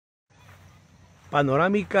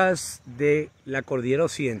Panorámicas de la cordillera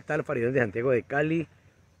occidental, farallones de Santiago de Cali,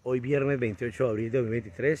 hoy viernes 28 de abril de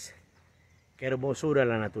 2023. Qué hermosura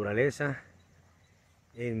la naturaleza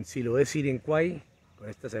en Siloé, Sirencuay, con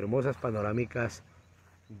estas hermosas panorámicas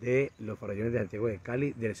de los farallones de Santiago de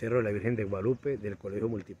Cali, del Cerro de la Virgen de Guadalupe, del Colegio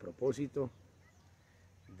Multipropósito,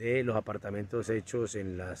 de los apartamentos hechos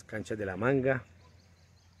en las canchas de La Manga,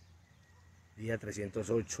 día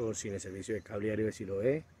 308 sin el servicio de cable aéreo de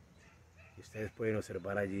Siloé. Y ustedes pueden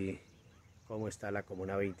observar allí cómo está la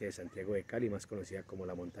Comuna 20 de Santiago de Cali, más conocida como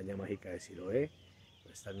la montaña mágica de Siloé,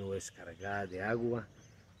 con estas nubes cargadas de agua,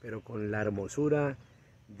 pero con la hermosura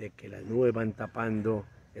de que las nubes van tapando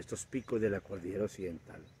estos picos de la cordillera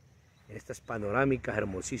occidental. Estas panorámicas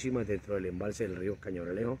hermosísimas dentro del embalse del río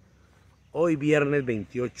Cañaveralejo, hoy viernes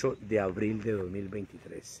 28 de abril de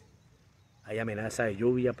 2023. Hay amenaza de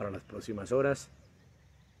lluvia para las próximas horas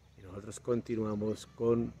y nosotros continuamos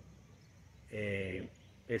con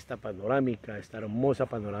esta panorámica, esta hermosa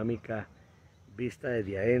panorámica vista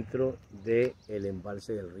desde adentro del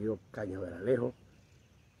embalse del río Cañaveralejo,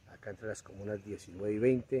 acá entre las comunas 19 y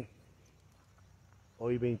 20,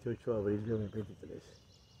 hoy 28 de abril de 2023.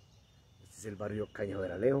 Este es el barrio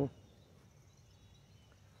Cañaveralejo.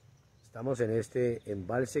 Estamos en este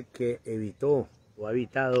embalse que evitó o ha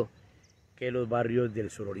evitado que los barrios del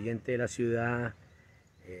suroriente de la ciudad,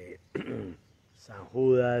 San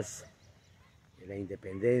Judas, la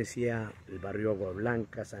Independencia, el barrio Agua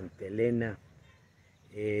Blanca, Santa Elena,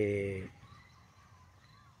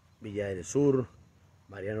 Villa del Sur,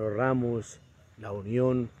 Mariano Ramos, La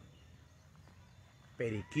Unión,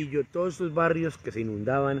 Periquillo, todos esos barrios que se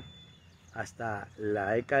inundaban hasta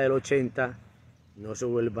la década del 80 no se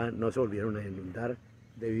volvieron a inundar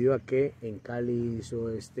debido a que en Cali hizo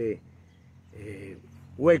este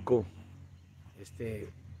hueco, este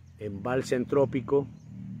embalse antrópico.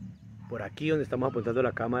 Por aquí donde estamos apuntando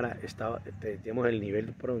la cámara tenemos el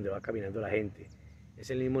nivel por donde va caminando la gente. Es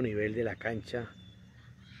el mismo nivel de la cancha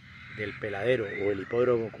del peladero o el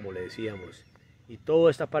hipódromo, como le decíamos. Y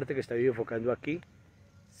toda esta parte que está enfocando aquí,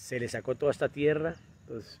 se le sacó toda esta tierra,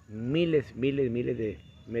 pues miles de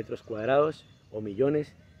metros cuadrados o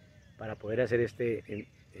millones para poder hacer este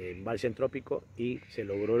embalse antrópico, y se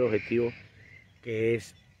logró el objetivo, que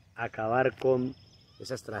es acabar con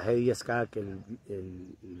esas tragedias. Cada que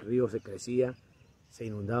el río se crecía, se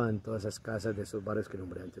inundaban todas esas casas de esos barrios que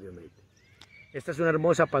nombré anteriormente. Esta es una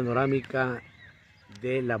hermosa panorámica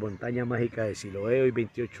de la montaña mágica de Siloé, hoy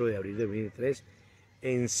 28 de abril de 2023,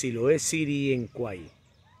 en Siloé, Sirencuay,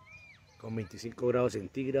 con 25 grados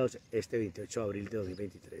centígrados, este 28 de abril de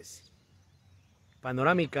 2023.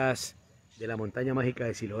 Panorámicas de la montaña mágica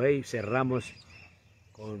de Siloé, y cerramos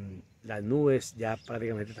con las nubes ya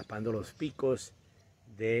prácticamente tapando los picos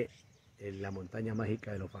de la montaña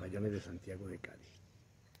mágica de los farallones de Santiago de Cali.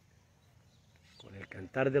 Con el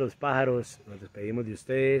cantar de los pájaros nos despedimos de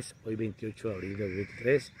ustedes hoy 28 de abril de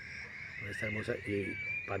 2023 con esta hermosa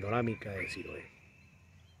panorámica de Siloé.